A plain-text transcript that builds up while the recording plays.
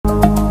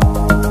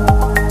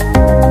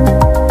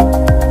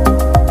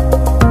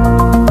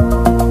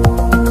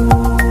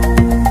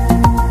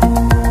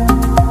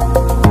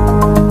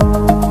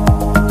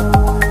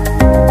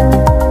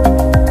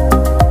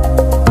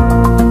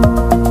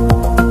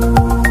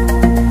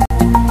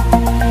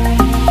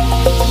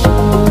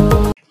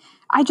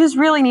I just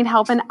really need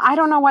help and I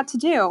don't know what to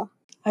do.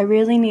 I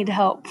really need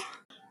help.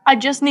 I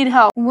just need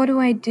help. What do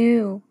I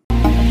do?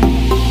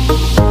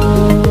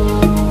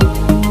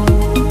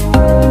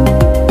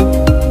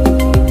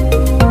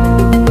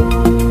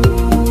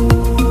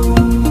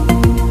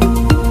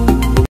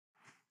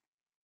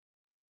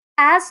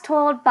 As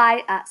Told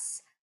by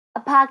Us,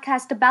 a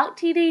podcast about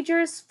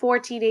teenagers, for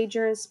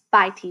teenagers,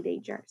 by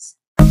teenagers.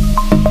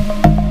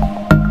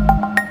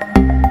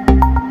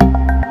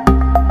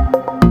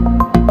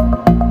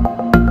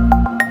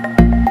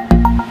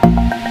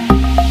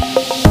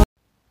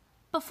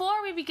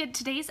 Before we begin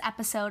today's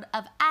episode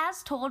of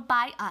As Told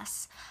by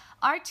Us,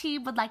 our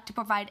team would like to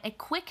provide a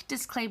quick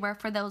disclaimer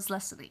for those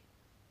listening.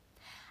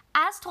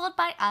 As Told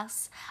by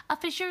Us, a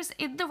Fishers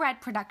in the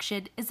Red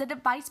production is an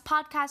advice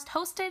podcast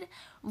hosted,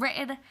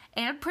 written,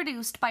 and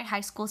produced by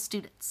high school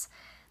students.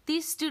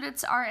 These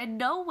students are in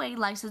no way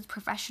licensed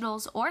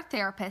professionals or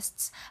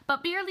therapists,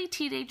 but merely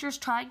teenagers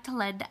trying to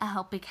lend a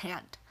helping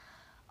hand.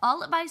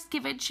 All advice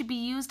given should be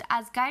used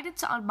as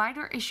guidance on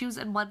minor issues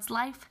in one's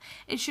life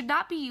and should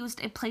not be used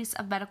in place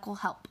of medical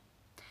help.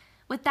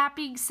 With that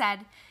being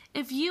said,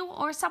 if you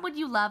or someone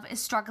you love is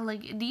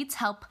struggling and needs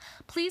help,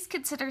 please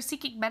consider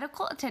seeking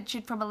medical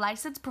attention from a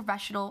licensed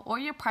professional or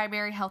your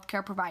primary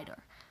healthcare provider.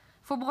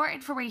 For more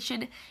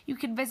information, you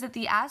can visit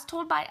the As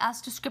Told by Us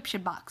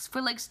description box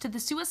for links to the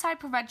Suicide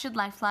Prevention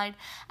Lifeline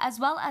as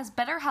well as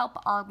BetterHelp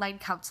online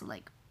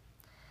counseling.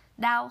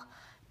 Now,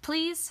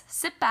 please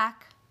sit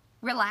back,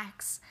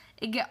 relax,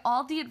 and get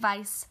all the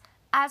advice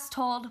as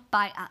told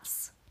by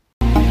us.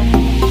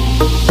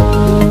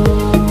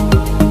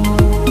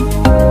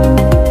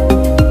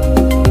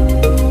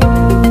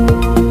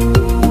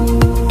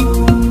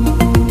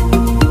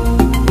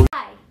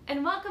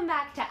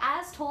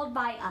 Told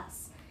by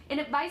Us, an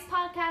advice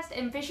podcast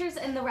and Fishers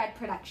in the Red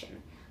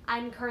production.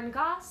 I'm Kern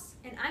Goss.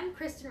 And I'm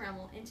Kristen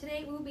Rummel, and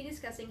today we will be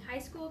discussing high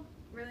school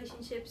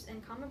relationships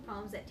and common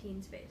problems that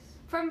teens face.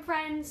 From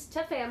friends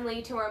to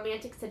family to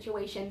romantic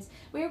situations,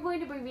 we are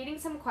going to be reading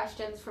some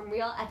questions from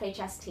real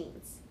FHS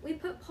teens. We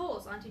put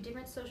polls onto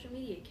different social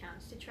media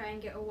accounts to try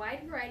and get a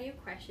wide variety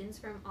of questions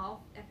from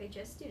all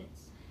FHS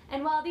students.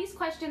 And while these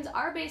questions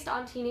are based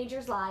on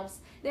teenagers' lives,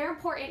 they're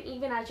important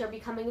even as you're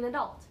becoming an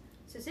adult.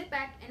 So sit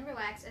back and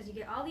relax as you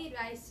get all the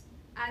advice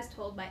as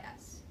told by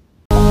us.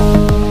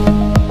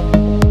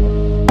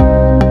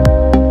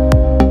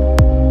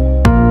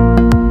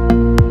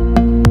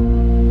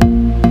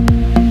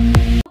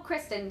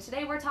 Kristen,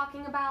 today we're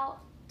talking about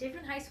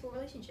different high school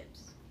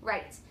relationships.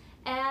 Right.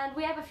 And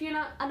we have a few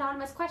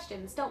anonymous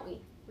questions, don't we?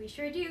 We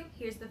sure do.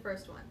 Here's the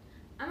first one.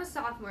 I'm a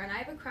sophomore and I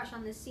have a crush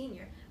on this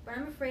senior, but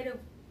I'm afraid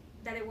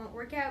that it won't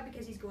work out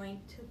because he's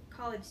going to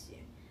college soon.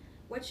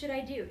 What should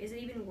I do? Is it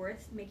even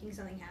worth making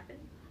something happen?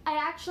 I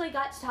actually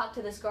got to talk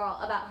to this girl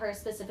about her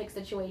specific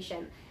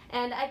situation,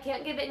 and I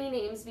can't give any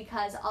names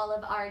because all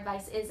of our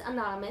advice is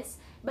anonymous,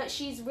 but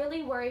she's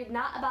really worried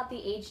not about the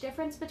age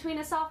difference between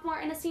a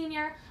sophomore and a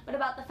senior, but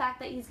about the fact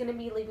that he's going to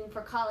be leaving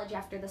for college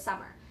after the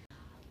summer.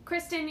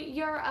 Kristen,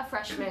 you're a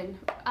freshman,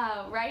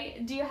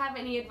 right? Do you have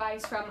any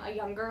advice from a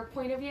younger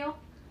point of view?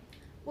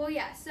 Well,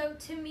 yeah, so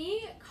to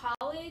me,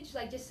 college,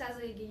 just as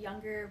a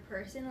younger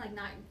person,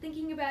 not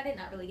thinking about it,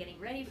 not really getting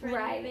ready for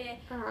any of it,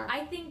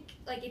 I think,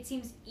 it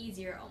seems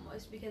easier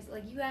almost because,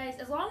 you guys,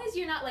 as long as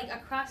you're not,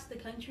 across the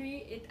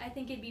country, I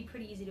think it'd be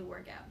pretty easy to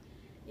work out,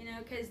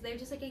 because they're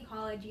just, in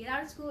college, you get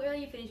out of school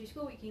early, you finish your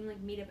school, you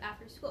can, meet up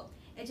after school.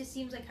 It just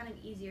seems, kind of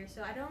easier,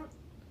 so I don't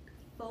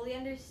fully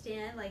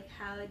understand,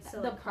 how it's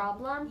so... The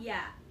problem?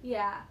 Yeah.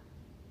 Yeah.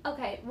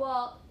 Okay,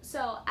 well,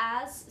 so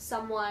as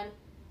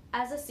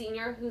a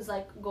senior who's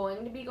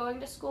going to be going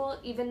to school,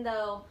 even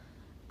though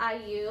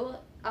IU,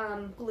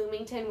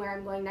 Bloomington, where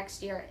I'm going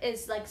next year,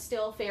 is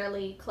still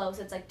fairly close.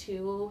 It's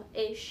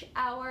 2-ish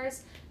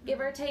hours,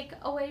 give or take,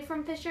 away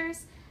from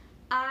Fishers.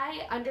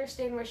 I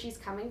understand where she's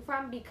coming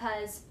from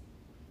because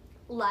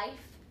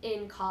life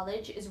in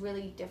college is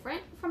really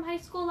different from high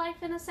school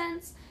life in a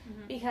sense,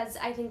 because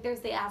I think there's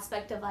the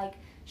aspect of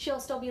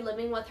she'll still be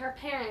living with her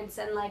parents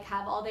and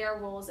have all their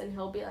rules, and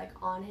he'll be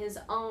on his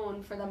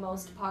own for the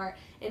most part,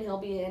 and he'll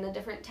be in a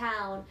different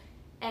town.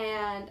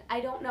 And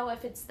I don't know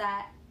if it's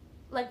that,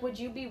 would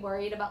you be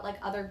worried about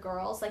other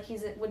girls? He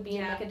would be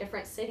in a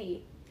different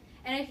city.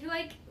 And I feel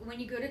when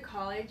you go to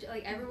college,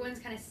 everyone's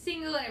kind of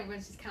single and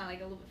everyone's just kind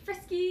of a little bit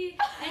frisky.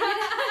 And,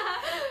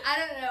 I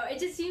don't know. It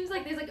just seems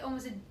there's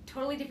almost a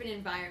totally different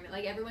environment.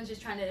 Everyone's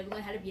just trying to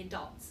learn how to be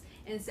adults.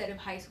 Instead of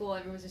high school,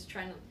 everyone's just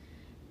trying to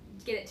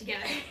get it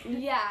together.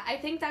 Yeah, I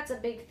think that's a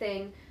big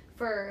thing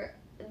for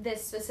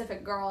this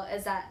specific girl,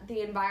 is that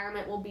the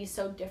environment will be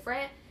so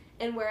different.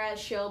 And whereas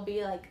she'll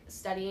be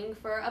studying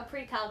for a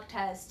pre-calc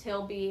test,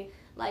 he'll be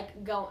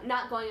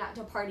not going out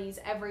to parties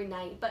every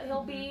night, but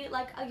he'll be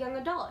a young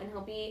adult and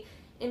he'll be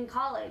in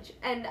college.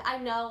 And I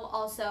know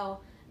also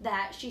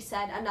that she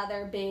said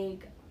another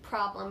big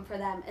problem for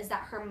them is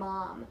that her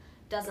mom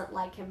doesn't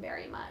like him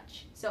very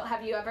much. So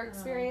have you ever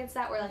experienced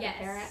that where yes,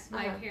 a parent?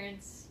 My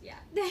parents, yeah.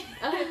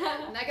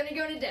 I'm not going to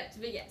go into depth,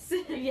 but yes.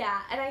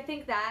 Yeah, and I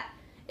think that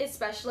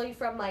especially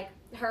from, like,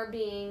 her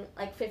being,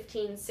 like,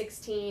 15,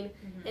 16,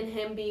 and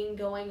him being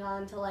going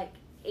on to, like,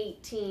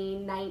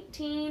 18,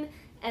 19,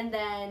 and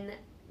then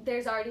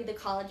there's already the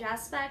college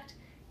aspect,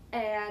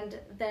 and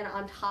then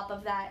on top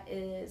of that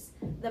is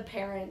the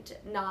parent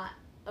not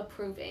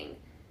approving.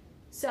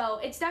 So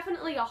it's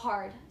definitely a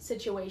hard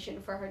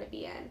situation for her to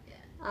be in.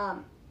 Yeah.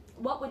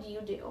 What would you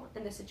do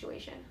in this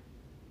situation?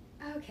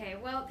 Okay,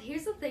 well,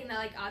 here's the thing that,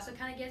 like, also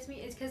kind of gets me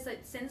is because,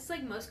 like, since,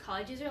 like, most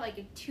colleges are, like,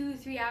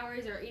 2-3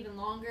 hours or even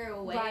longer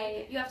away,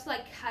 Right. you have to,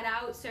 like, cut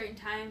out certain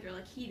times, or,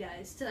 like, he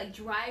does, to, like,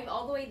 drive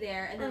all the way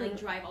there and then, like,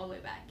 drive all the way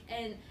back.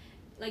 And,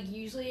 like,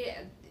 usually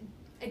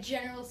a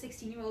general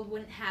 16-year-old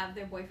wouldn't have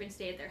their boyfriend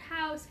stay at their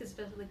house, because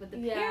especially, like, with the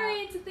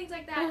parents and things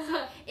like that.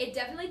 So it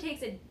definitely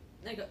takes,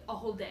 a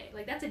whole day.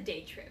 Like, that's a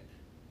day trip.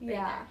 Right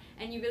there.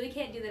 And you really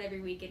can't do that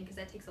every weekend because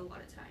that takes a lot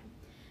of time.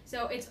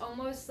 So it's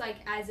almost like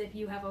as if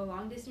you have a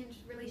long distance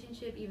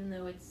relationship, even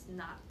though it's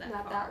not that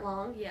far. That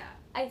long. Yeah.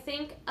 I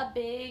think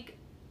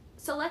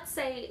so let's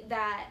say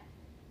that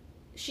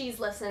she's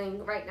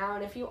listening right now,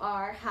 and if you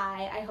are,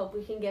 hi, I hope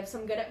we can give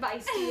some good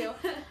advice to you.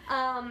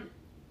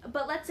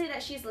 But let's say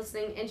that she's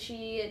listening and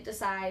she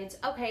decides,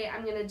 okay,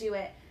 I'm gonna do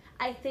it.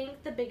 I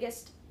think the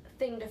biggest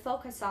thing to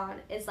focus on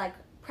is, like,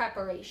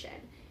 preparation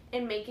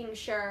and making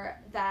sure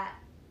that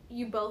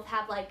you both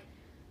have, like,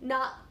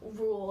 not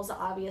rules,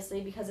 obviously,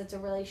 because it's a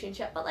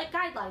relationship, but, like,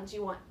 guidelines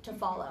you want to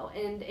follow.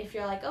 And if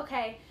you're like,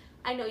 okay,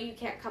 I know you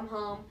can't come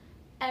home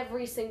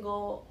every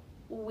single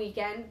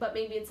weekend, but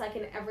maybe it's, like,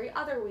 an every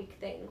other week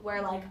thing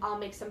where, like, I'll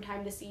make some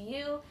time to see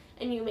you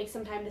and you make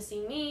some time to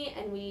see me,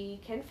 and we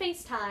can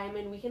FaceTime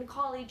and we can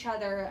call each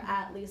other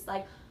at least,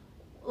 like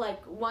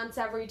once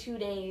every 2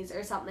 days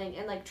or something,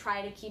 and, like,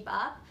 try to keep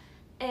up.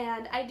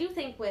 And I do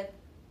think with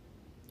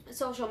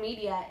social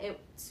media,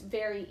 it's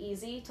very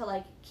easy to,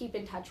 like, keep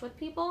in touch with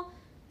people,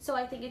 so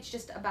I think it's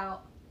just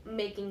about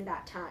making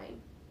that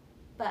time.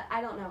 But I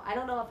don't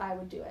know if I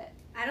would do it.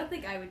 I don't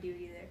think I would do it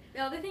either. The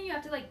other thing you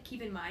have to, like,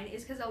 keep in mind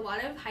is because a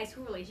lot of high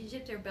school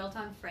relationships are built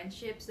on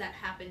friendships that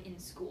happen in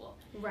school.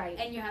 Right.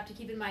 And you have to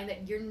keep in mind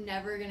that you're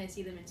never going to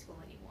see them in school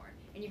anymore,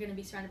 and you're going to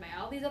be surrounded by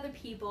all these other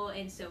people,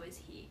 and so is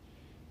he.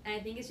 And I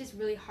think it's just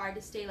really hard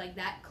to stay, like,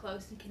 that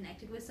close and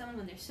connected with someone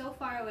when they're so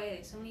far away.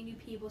 There's so many new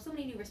people, so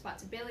many new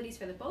responsibilities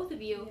for the both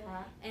of you,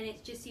 and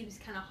it just seems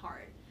kind of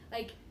hard.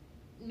 Like,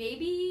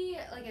 maybe,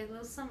 like, a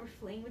little summer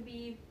fling would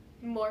be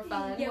more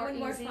fun. Yeah,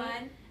 more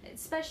fun.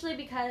 Especially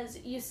because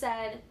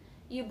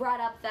you brought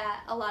up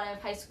that a lot of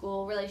high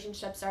school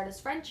relationships start as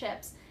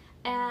friendships,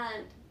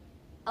 and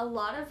a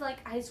lot of,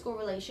 like, high school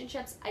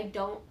relationships,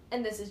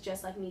 and this is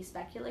just, like, me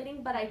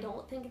speculating, but I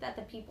don't think that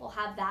the people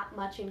have that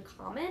much in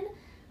common.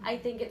 I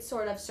think it's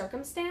sort of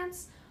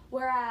circumstance,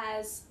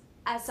 whereas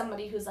as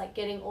somebody who's, like,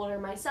 getting older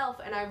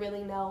myself, and I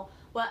really know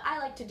what I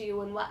like to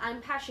do and what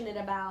I'm passionate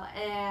about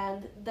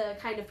and the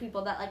kind of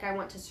people that, like, I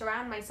want to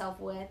surround myself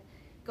with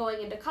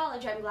going into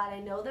college, I'm glad I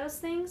know those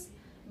things,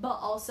 but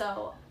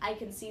also I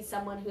can see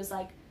someone who's,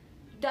 like,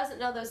 doesn't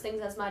know those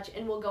things as much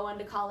and will go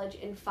into college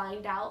and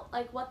find out,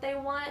 like, what they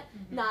want,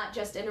 not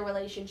just in a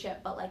relationship,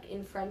 but, like,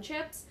 in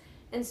friendships.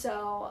 And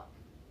so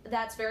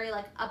that's very,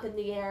 like, up in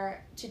the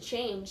air to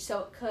change. So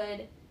it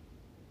could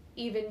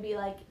even be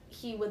like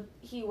he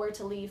were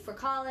to leave for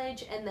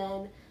college and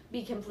then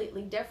be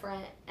completely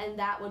different, and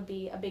that would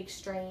be a big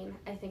strain,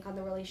 I think, on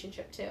the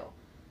relationship too.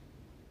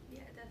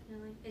 Yeah,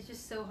 definitely. It's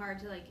just so hard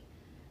to, like,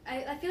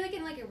 I feel like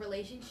in, like, a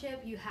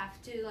relationship you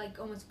have to, like,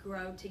 almost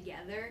grow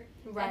together,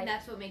 Right. and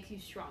that's what makes you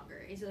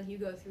stronger, is, like, you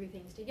go through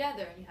things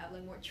together and you have,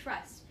 like, more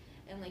trust,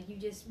 and, like, you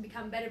just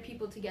become better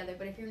people together.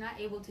 But if you're not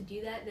able to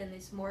do that, then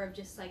it's more of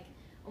just, like,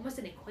 almost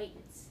an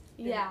acquaintance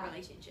than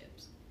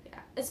relationships. Yeah,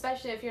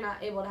 especially if you're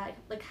not able to,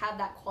 like, have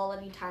that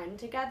quality time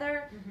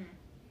together.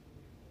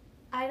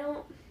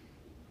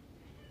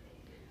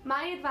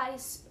 My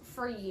advice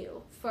for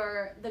you,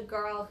 for the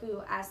girl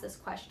who asked this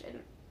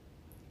question,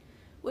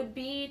 would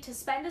be to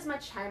spend as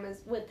much time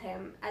with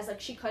him as,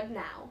 like, she could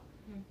now,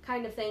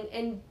 kind of thing,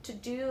 and to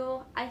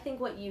do, I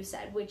think, what you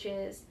said, which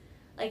is,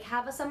 like,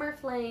 have a summer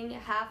fling,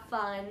 have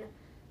fun,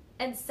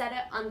 and set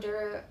it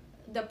under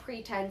the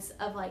pretense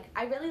of, like,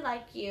 I really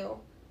like you,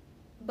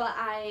 but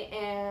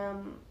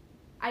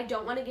I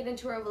don't want to get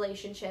into a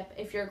relationship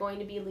if you're going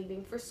to be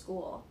leaving for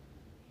school.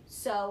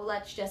 So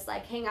let's just,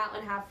 like, hang out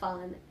and have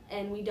fun,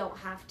 and we don't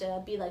have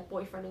to be, like,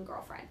 boyfriend and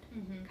girlfriend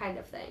kind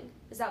of thing.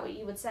 Is that what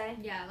you would say?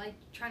 Yeah, like,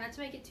 try not to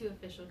make it too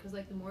official, because,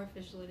 like, the more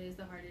official it is,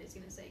 the harder it's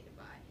going to say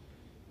goodbye,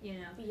 you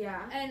know?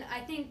 Yeah. And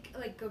I think,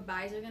 like,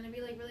 goodbyes are going to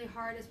be, like, really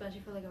hard, especially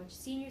for, like, a bunch of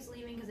seniors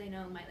leaving, because I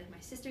know my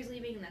sister's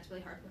leaving, and that's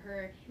really hard for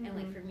her, and,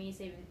 like, for me,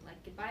 saving,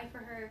 like, goodbye for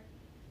her.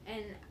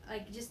 And,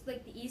 like, just,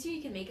 like, the easier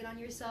you can make it on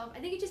yourself, I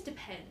think it just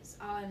depends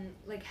on,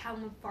 like, how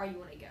far you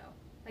want to go.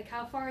 Like,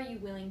 how far are you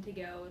willing to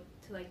go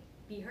to, like,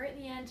 be her in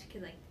the end?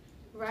 Because, like,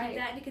 keep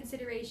that into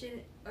consideration,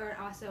 or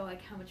also,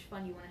 like, how much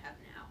fun you want to have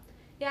now.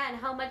 Yeah, and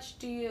how much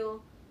do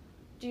you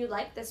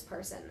like this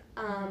person?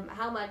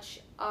 How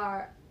much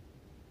are,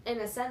 in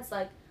a sense,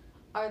 like,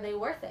 are they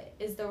worth it?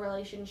 Is the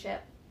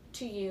relationship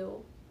to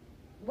you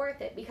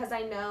worth it? Because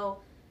I know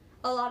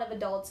a lot of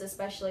adults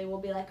especially will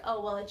be like,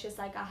 oh, well, it's just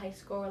like a high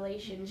school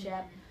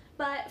relationship.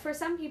 But for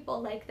some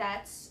people, like,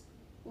 it's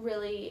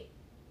really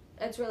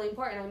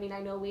important. I mean, I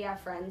know we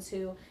have friends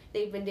who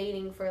they've been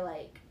dating for,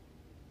 like,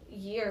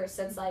 years,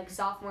 since, like,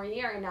 sophomore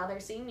year, and now they're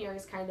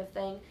seniors kind of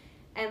thing.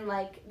 And,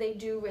 like, they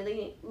do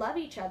really love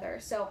each other.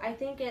 So I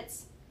think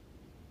it's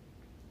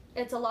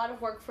a lot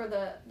of work for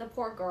the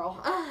poor girl.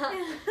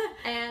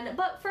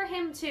 But for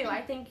him, too.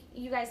 I think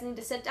you guys need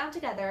to sit down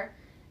together,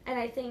 and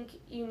I think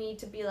you need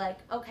to be like,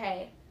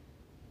 okay,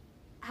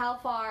 how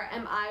far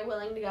am I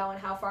willing to go, and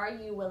how far are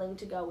you willing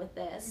to go with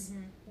this?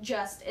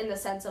 Just in the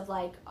sense of,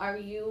 like, are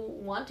you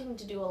wanting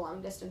to do a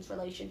long-distance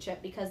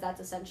relationship? Because that's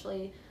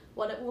essentially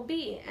what it will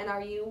be. And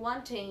are you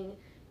wanting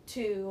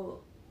to,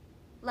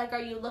 like,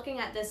 are you looking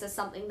at this as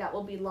something that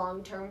will be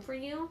long-term for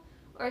you?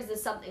 Or is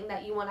this something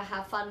that you want to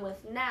have fun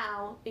with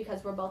now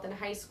because we're both in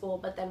high school,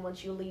 but then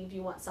once you leave,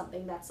 you want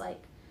something that's,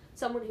 like,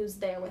 someone who's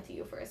there with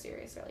you for a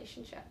serious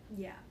relationship?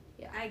 Yeah.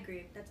 Yeah. I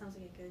agree. That sounds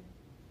like a good...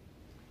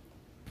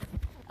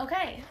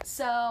 Okay,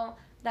 so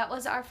that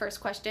was our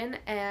first question,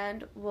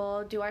 and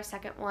we'll do our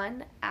second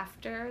one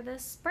after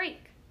this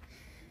break.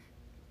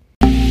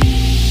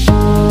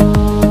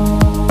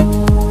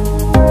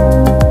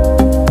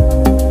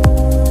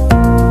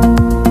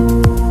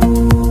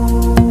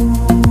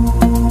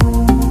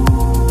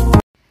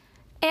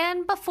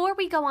 And before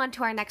we go on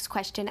to our next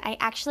question, I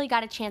actually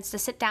got a chance to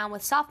sit down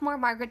with sophomore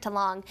Margaret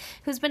DeLong,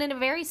 who's been in a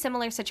very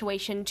similar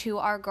situation to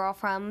our girl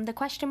from the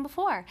question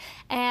before,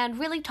 and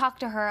really talk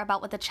to her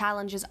about what the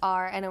challenges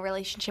are in a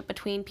relationship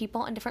between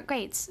people in different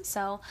grades.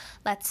 So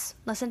let's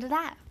listen to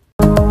that.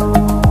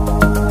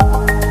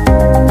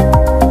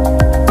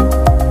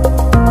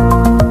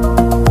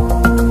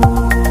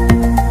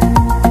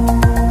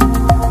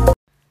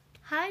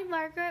 Hi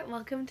Margaret,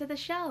 welcome to the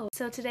show.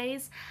 So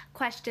today's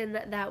question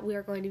that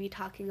we're going to be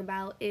talking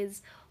about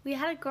is, we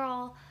had a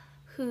girl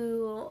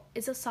who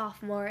is a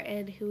sophomore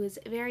and who is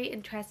very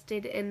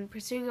interested in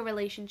pursuing a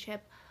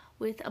relationship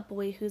with a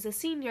boy who's a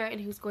senior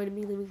and who's going to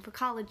be leaving for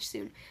college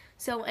soon.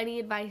 So any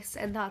advice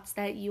and thoughts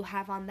that you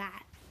have on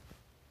that?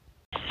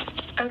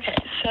 Okay,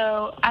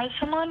 so as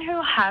someone who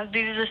has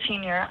dated a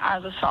senior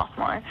as a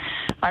sophomore,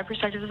 my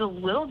perspective is a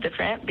little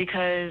different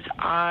because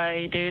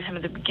I dated him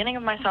at the beginning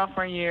of my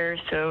sophomore year,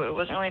 so it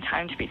wasn't really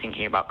time to be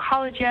thinking about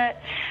college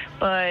yet,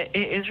 but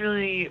it is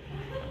really,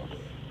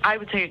 I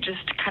would say it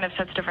just kind of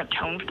sets a different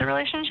tone for the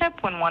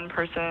relationship when one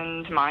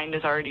person's mind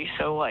is already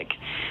so, like,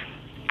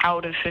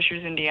 out of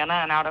Fishers, Indiana,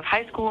 and out of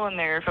high school, and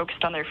they're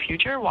focused on their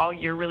future while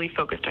you're really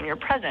focused on your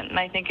present. And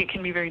I think it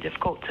can be very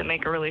difficult to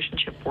make a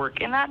relationship work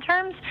in that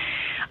terms.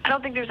 I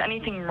don't think there's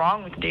anything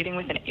wrong with dating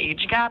with an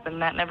age gap,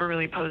 and that never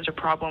really posed a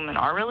problem in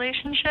our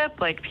relationship.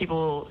 Like,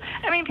 people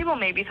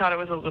maybe thought it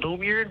was a little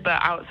weird,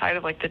 but outside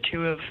of, like, the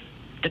two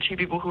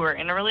people who are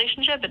in a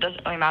relationship, it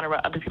doesn't really matter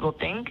what other people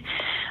think.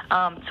 So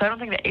I don't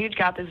think the age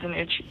gap is an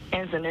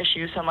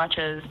issue so much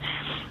as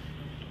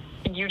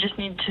you just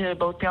need to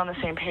both be on the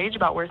same page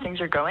about where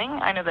things are going.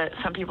 I know that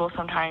some people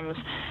sometimes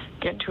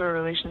get into a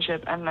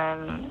relationship and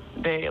then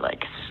they,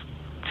 like,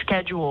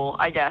 schedule,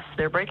 I guess,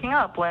 they're breaking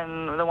up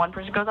when the one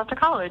person goes off to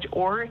college.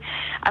 Or,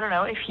 I don't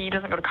know, if he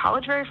doesn't go to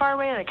college very far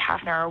away, like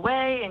half an hour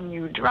away, and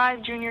you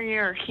drive junior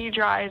year, or he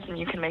drives, and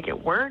you can make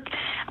it work,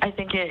 I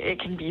think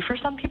it can be for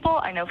some people.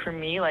 I know for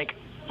me, like,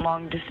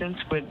 long distance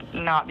would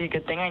not be a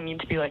good thing. I need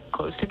to be, like,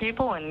 close to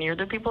people and near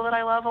the people that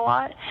I love a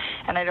lot,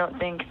 and I don't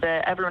think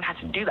that everyone has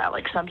to do that.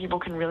 Like, some people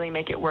can really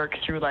make it work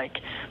through, like,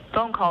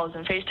 phone calls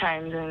and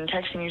FaceTimes and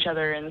texting each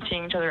other and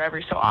seeing each other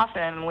every so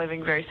often,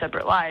 living very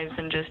separate lives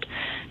and just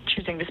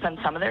choosing to spend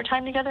some of their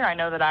time together. I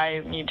know that I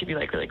need to be,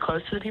 like, really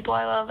close to the people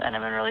I love and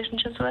I'm in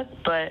relationships with,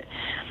 but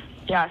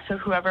yeah, so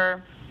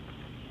whoever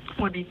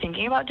would be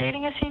thinking about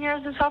dating a senior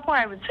as a sophomore,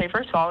 I would say,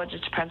 first of all, it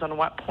just depends on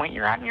what point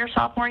you're at in your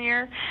sophomore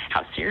year,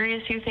 how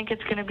serious you think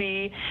it's going to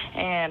be,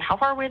 and how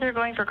far away they're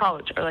going for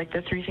college, are, like,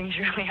 the three things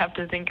you really have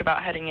to think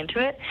about heading into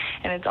it.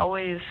 And it's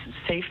always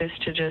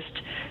safest to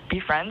just be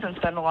friends and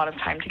spend a lot of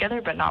time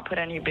together, but not put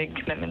any big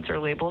commitments or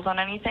labels on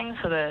anything,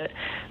 so that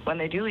when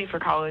they do leave for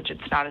college,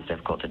 it's not as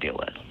difficult to deal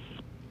with.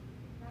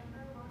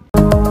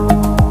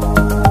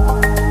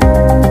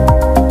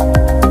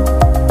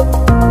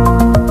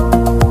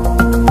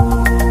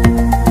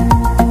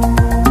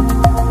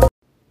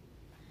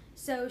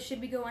 So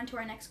should we go on to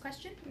our next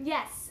question?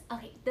 Yes.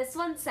 Okay, this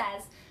one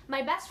says,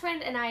 my best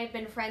friend and I have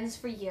been friends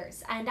for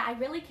years, and I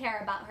really care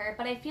about her,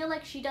 but I feel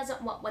like she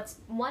doesn't want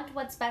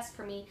what's best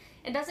for me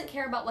and doesn't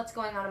care about what's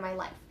going on in my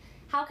life.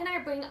 How can I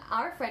bring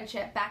our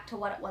friendship back to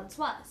what it once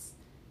was?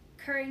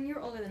 Curran, you're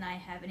older than I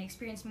have and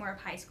experienced more of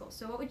high school,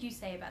 so what would you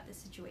say about this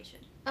situation?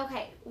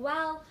 Okay,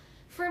 well,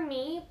 for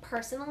me,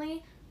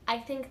 personally, I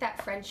think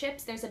that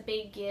friendships, there's a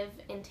big give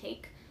and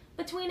take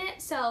between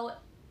it, so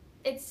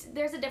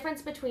there's a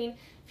difference between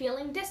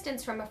feeling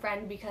distance from a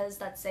friend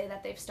because, let's say,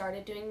 that they've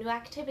started doing new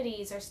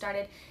activities or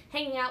started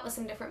hanging out with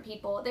some different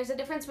people. There's a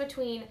difference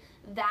between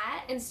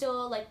that and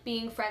still, like,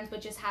 being friends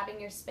but just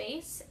having your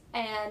space,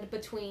 and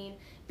between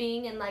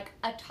being in, like,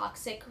 a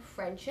toxic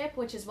friendship,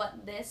 which is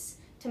what this,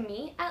 to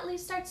me, at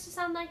least, starts to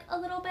sound like a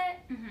little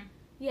bit.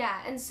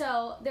 Yeah, and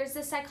so there's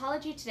this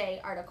Psychology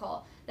Today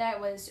article that I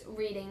was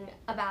reading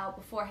about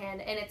beforehand,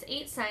 and it's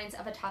 8 signs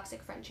of a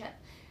toxic friendship.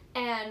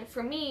 And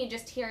for me,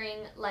 just hearing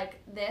like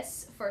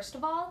this, first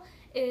of all,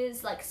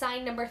 is like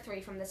sign number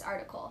 3 from this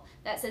article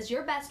that says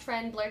your best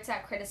friend blurts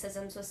out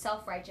criticisms with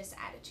self-righteous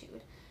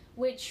attitude,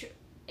 which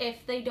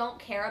if they don't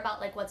care about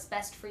like what's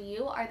best for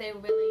you, are they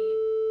really...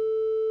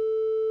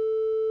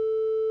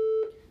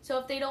 So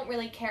if they don't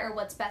really care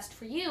what's best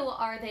for you,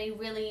 are they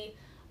really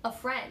a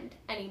friend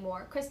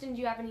anymore? Kristen, do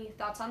you have any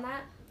thoughts on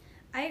that?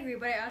 I agree,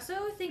 but I also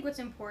think what's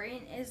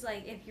important is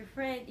like if you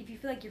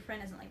feel like your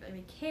friend doesn't like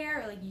really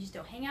care or like you just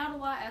don't hang out a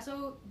lot, I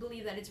also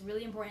believe that it's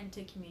really important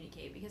to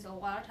communicate, because a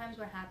lot of times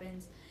what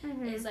happens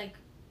is like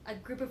a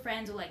group of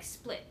friends will like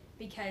split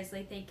because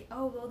they think,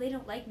 oh well, they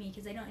don't like me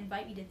because they don't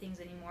invite me to things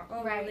anymore,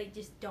 or well, they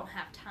just don't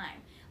have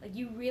time. Like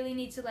you really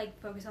need to like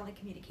focus on the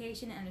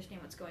communication and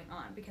understand what's going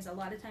on, because a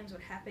lot of times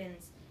what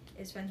happens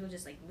is friends will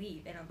just like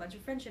leave and a bunch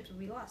of friendships will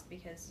be lost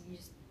because you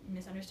just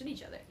misunderstood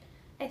each other.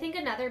 I think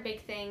another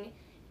big thing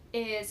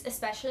is,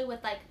 especially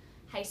with like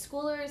high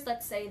schoolers,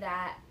 let's say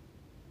that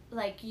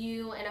like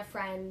you and a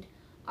friend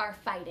are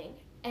fighting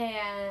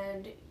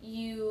and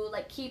you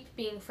like keep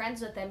being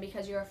friends with them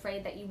because you're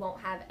afraid that you won't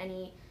have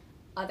any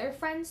other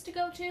friends to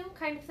go to,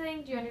 kind of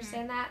thing. Do you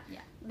understand that?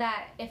 Yeah.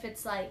 That if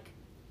it's like,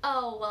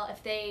 oh well,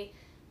 if they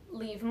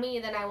leave me,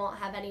 then I won't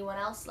have anyone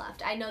else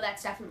left. I know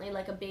that's definitely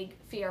like a big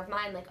fear of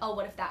mine, like, oh,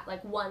 what if that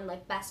like one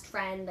like best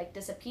friend like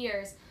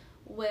disappears,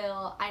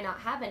 will I not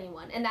have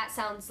anyone? And that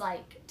sounds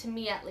like, to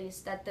me at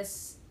least, that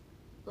this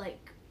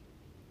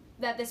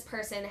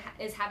person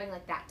is having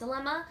like that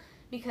dilemma,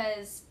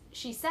 because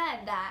she said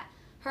that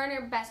her and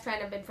her best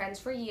friend have been friends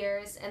for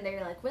years and they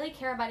like really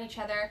care about each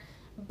other,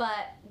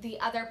 but the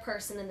other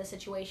person in the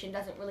situation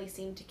doesn't really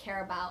seem to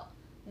care about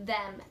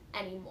them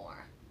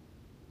anymore.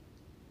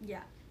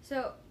 Yeah.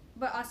 So,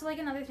 but also like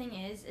another thing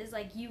is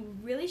like you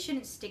really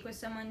shouldn't stick with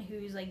someone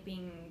who's like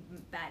being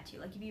bad to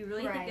you. Like if you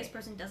really think this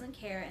person doesn't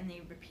care and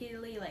they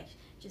repeatedly like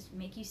just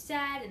make you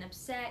sad and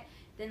upset,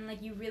 then like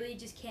you really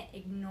just can't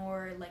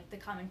ignore like the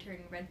common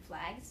turning red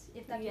flags,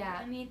 if that's what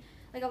I mean.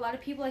 Like a lot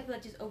of people I feel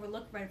like just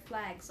overlook red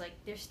flags. Like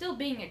they're still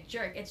being a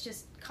jerk. It's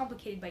just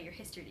complicated by your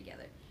history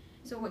together.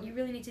 So what you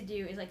really need to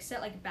do is like set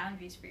like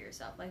boundaries for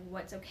yourself, like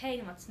what's okay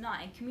and what's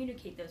not, and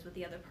communicate those with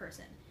the other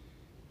person.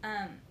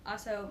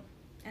 Also,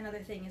 another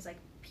thing is like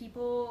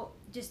people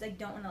just like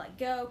don't want to let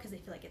go because they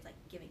feel like it's like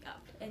giving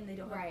up and they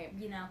don't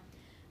you know,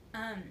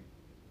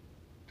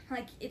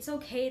 like it's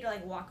okay to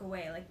like walk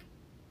away. Like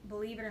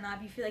believe it or not,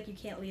 if you feel like you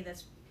can't leave,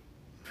 that's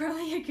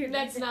probably a good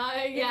reason.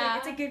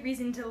 It's a good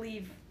reason to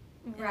leave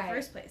in the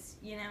first place,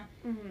 you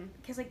know,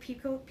 because like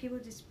people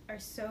just are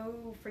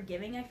so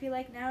forgiving, I feel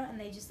like now, and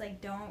they just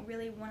like don't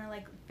really want to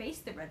like face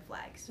the red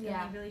flags when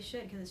they really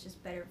should, because it's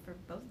just better for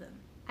both of them.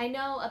 I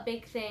know a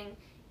big thing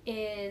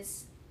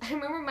is, I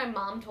remember my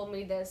mom told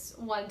me this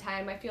one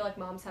time. I feel like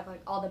moms have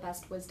like all the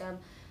best wisdom,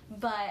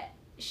 but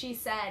she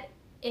said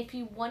if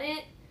you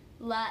wouldn't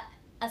let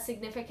a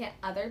significant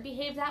other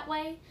behave that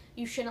way,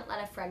 you shouldn't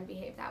let a friend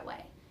behave that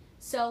way.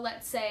 So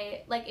let's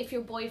say like if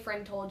your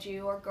boyfriend told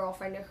you, or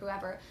girlfriend or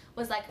whoever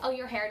was like, oh,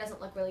 your hair doesn't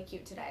look really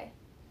cute today,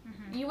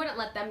 you wouldn't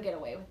let them get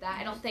away with that.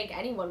 I don't think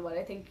anyone would.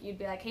 I think you'd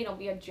be like, hey, don't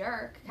be a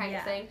jerk kind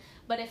of thing.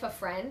 But if a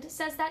friend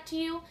says that to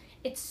you,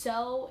 it's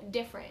so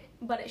different,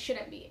 but it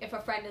shouldn't be. If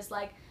a friend is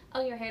like,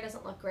 oh, your hair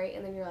doesn't look great,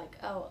 and then you're like,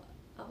 oh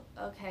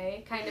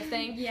okay, kind of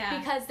thing.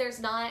 Because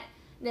there's not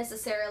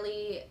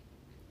necessarily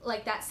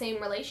like that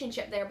same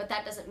relationship there, but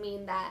that doesn't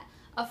mean that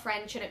a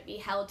friend shouldn't be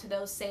held to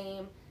those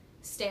same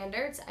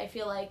standards. I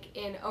feel like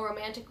in a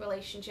romantic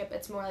relationship,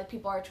 it's more like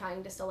people are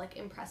trying to still like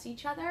impress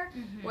each other,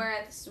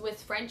 whereas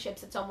with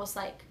friendships, it's almost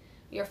like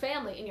your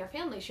family, and your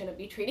family shouldn't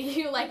be treating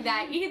you like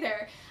that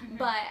either.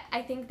 But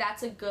I think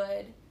that's a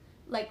good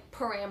like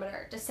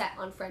parameter to set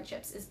on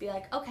friendships, is be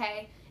like,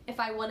 okay, if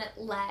I wouldn't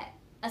let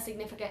a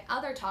significant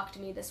other talk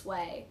to me this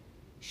way,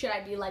 should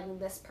I be letting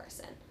this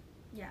person?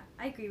 Yeah,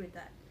 I agree with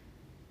that.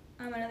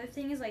 Another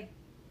thing is like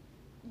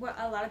what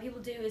a lot of people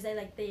do is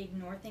they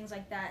ignore things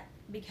like that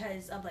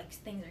because of like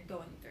things they're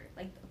going through.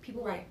 Like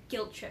people like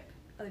guilt trip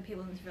other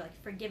people into like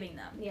forgiving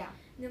them. Yeah.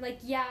 And they're like,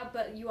 yeah,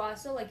 but you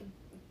also like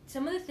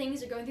some of the things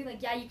they're going through,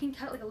 like yeah, you can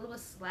cut like a little bit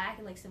of slack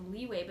and like some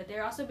leeway, but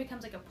there also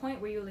becomes like a point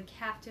where you like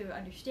have to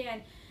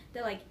understand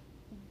that like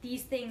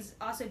these things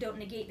also don't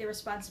negate their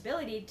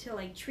responsibility to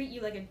like treat you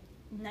like a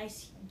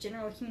nice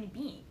general human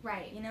being.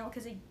 Right. You know,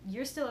 because like,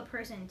 you're still a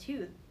person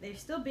too. They're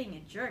still being a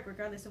jerk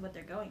regardless of what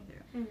they're going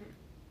through.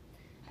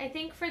 I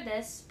think for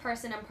this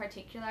person in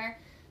particular,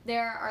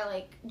 there are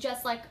like,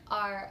 just like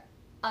our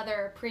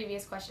other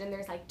previous question,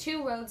 there's like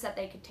 2 roads that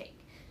they could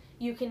take.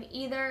 You can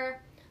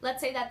either, let's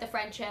say that the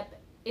friendship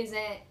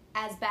isn't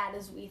as bad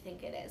as we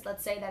think it is.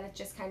 Let's say that it's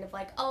just kind of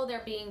like, oh,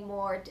 they're being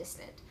more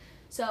distant.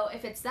 So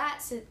if it's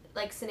that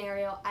like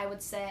scenario, I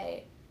would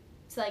say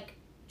to like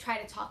try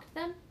to talk to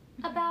them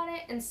about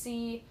it and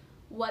see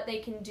what they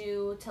can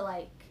do to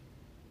like,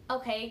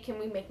 okay, can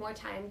we make more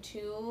time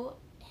to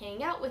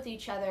hang out with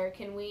each other?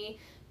 Can we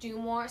do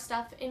more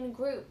stuff in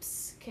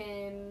groups,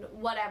 can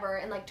whatever,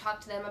 and like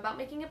talk to them about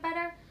making it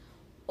better.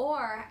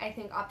 Or I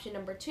think option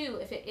number 2,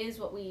 if it is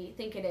what we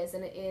think it is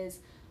and it is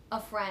a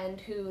friend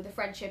who the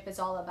friendship is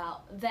all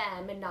about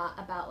them and not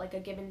about like a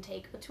give and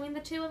take between the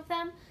two of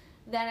them,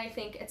 then I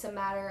think it's a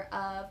matter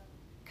of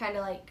kind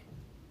of like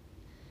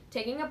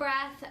taking a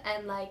breath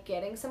and like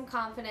getting some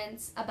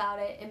confidence about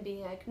it and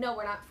being like, no,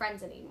 we're not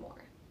friends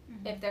anymore,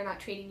 if they're not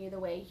treating you the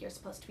way you're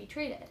supposed to be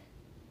treated.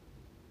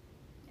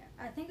 Yeah,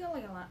 I think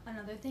like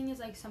another thing is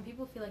like some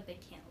people feel like they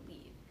can't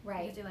leave.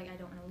 Right. Because they're like, I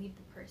don't want to leave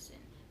the person,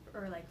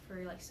 or like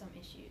for like some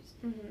issues.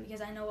 Mm-hmm.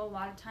 Because I know a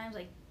lot of times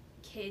like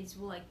kids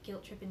will like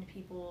guilt trip into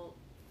people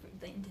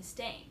into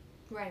staying.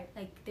 Right.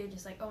 Like they're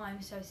just like, oh,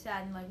 I'm so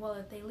sad, and like, well,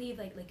 if they leave,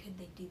 like could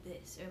they do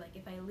this, or like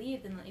if I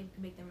leave, then it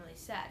could make them really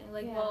sad. And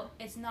like, well,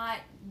 it's not.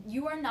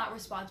 You are not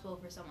responsible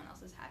for someone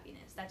else's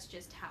happiness. That's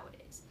just how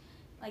it is.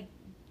 Like,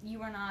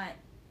 you are not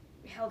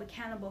held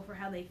accountable for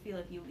how they feel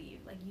if you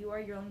leave. Like, you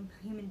are your own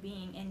human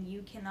being, and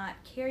you cannot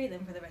carry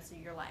them for the rest of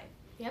your life.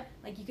 Yep.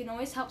 Like, you can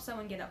always help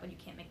someone get up, but you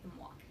can't make them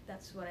walk.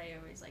 That's what I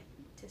always like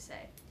to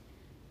say.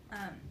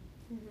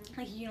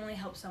 Like, you can only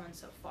help someone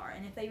so far,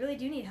 and if they really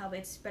do need help,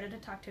 it's better to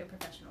talk to a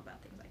professional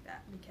about things like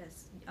that,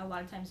 because a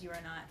lot of times you are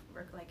not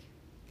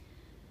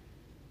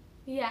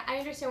Yeah, I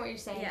understand what you're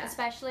saying, Yeah.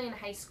 especially in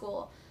high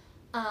school.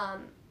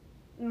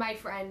 My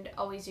friend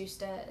always used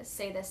to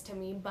say this to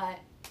me, but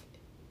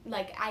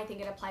like I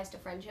think it applies to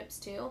friendships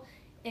too,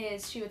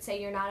 is she would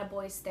say, you're not a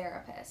boy's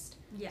therapist.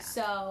 Yeah.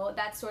 So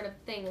that sort of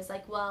thing is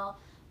like, well,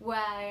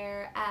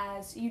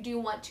 whereas you do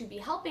want to be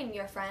helping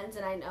your friends,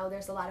 and I know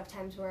there's a lot of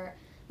times where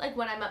like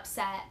when I'm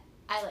upset,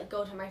 I like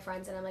go to my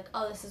friends and I'm like,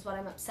 oh, this is what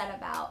I'm upset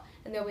about,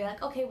 and they'll be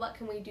like, okay, what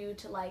can we do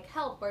to like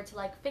help or to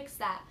like fix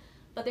that?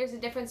 But there's a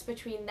difference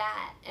between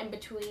that and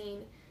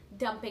between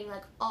dumping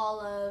like all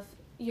of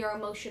your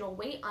emotional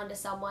weight onto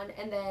someone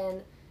and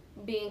then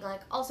being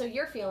like, also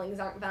your feelings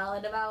aren't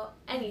valid about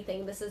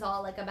anything, this is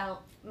all like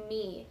about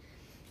me,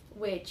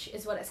 which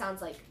is what it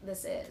sounds like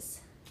this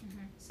is.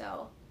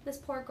 So this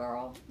poor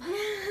girl.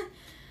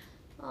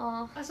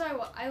 Also,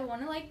 I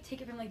want to like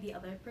take it from like the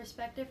other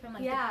perspective, from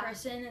like the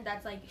person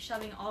that's like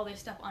shoving all their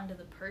stuff onto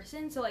the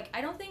person. So like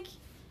I don't think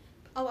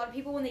a lot of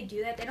people, when they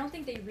do that, they don't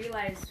think they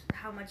realize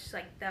how much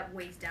like that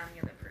weighs down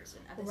the other person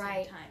at the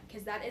same time,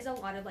 because that is a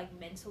lot of like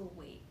mental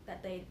weight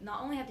that they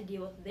not only have to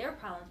deal with their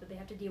problems, but they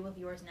have to deal with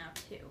yours now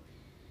too.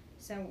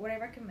 So what I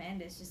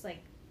recommend is just like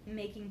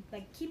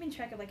keeping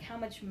track of like how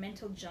much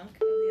mental junk of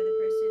the other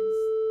person's.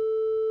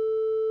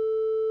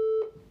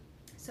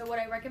 So what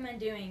I recommend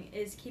doing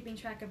is keeping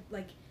track of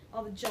like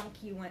all the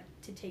junk you want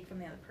to take from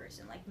the other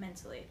person, like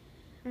mentally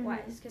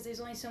wise, because there's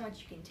only so much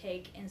you can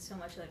take and so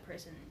much that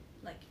person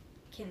like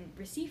can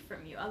receive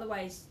from you.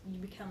 Otherwise you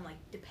become like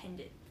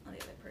dependent on the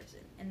other person,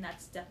 and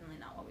that's definitely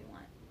not what we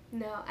want.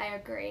 No, I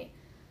agree.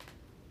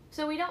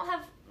 So we don't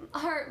have,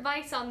 our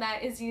advice on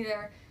that is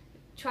either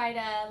try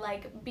to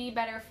like be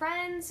better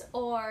friends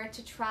or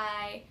to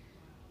try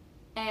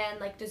and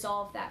like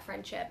dissolve that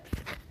friendship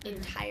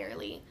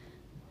entirely.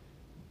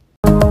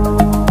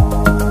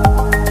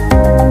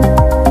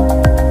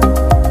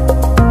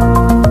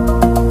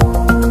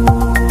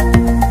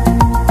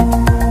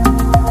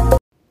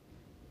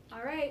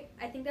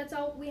 That's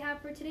all we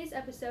have for today's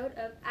episode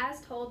of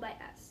As Told by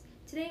Us.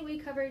 Today we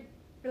covered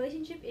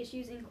relationship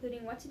issues,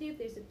 including what to do if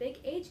there's a big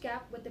age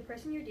gap with the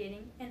person you're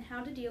dating and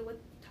how to deal with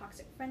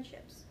toxic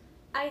friendships.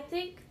 I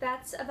think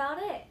that's about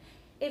it.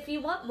 If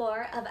you want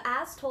more of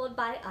As Told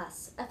by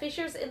Us, a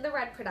Fishers in the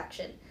Red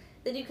production,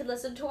 then you can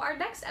listen to our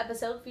next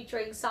episode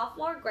featuring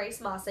sophomore Grace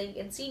Mossing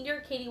and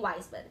senior Katie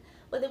Wiseman,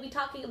 where they'll be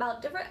talking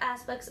about different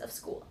aspects of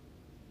school.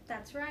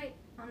 That's right.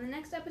 On the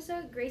next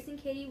episode, Grace and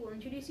Katie will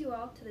introduce you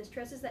all to the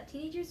stresses that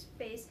teenagers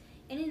face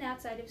in and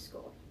outside of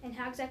school, and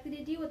how exactly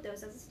to deal with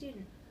those as a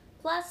student.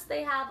 Plus,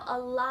 they have a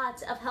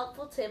lot of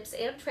helpful tips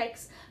and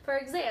tricks for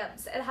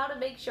exams and how to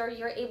make sure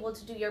you're able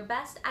to do your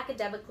best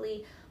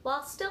academically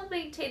while still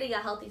maintaining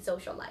a healthy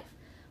social life,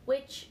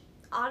 which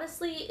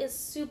honestly is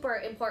super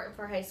important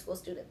for high school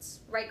students.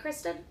 Right,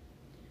 Kristen?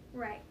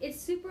 Right. It's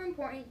super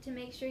important to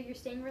make sure you're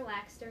staying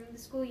relaxed during the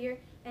school year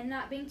and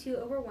not being too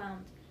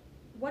overwhelmed.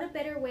 What a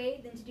better way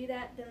than to do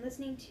that than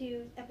listening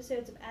to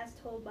episodes of As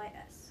Told by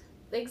Us.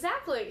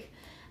 Exactly.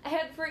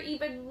 And for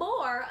even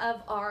more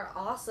of our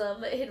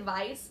awesome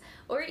advice,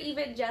 or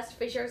even just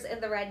Fishers in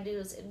the Red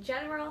news in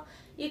general,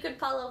 you can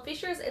follow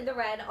Fishers in the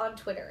Red on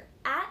Twitter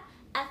at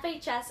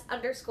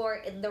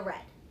FHS_in the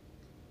Red.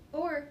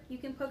 Or you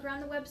can poke around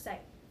the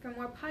website for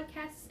more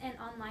podcasts and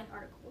online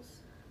articles.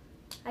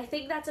 I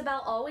think that's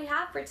about all we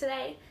have for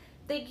today.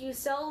 Thank you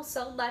so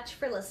much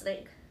for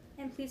listening.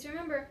 And please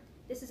remember,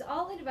 this is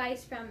all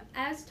advice from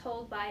As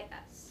Told by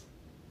Us.